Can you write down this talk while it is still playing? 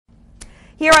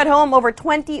Here at home, over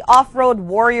 20 off-road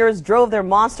warriors drove their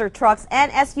monster trucks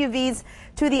and SUVs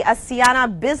to the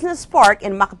Asiana Business Park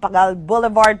in Macapagal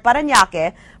Boulevard,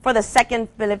 Parañaque for the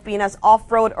second Pilipinas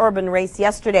Off-Road Urban Race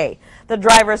yesterday. The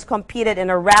drivers competed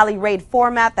in a rally raid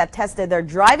format that tested their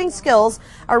driving skills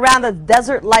around the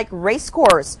desert-like race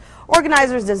course.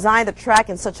 Organizers designed the track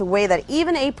in such a way that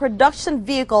even a production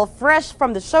vehicle fresh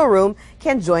from the showroom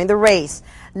can join the race.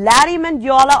 Larry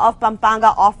Mendiola of Pampanga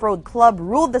Off-Road Club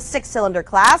ruled the six-cylinder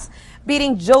class,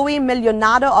 beating Joey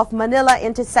Millonado of Manila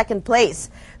into second place.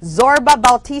 Zorba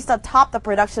Bautista topped the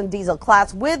production diesel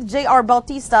class, with J.R.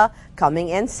 Bautista coming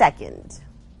in second.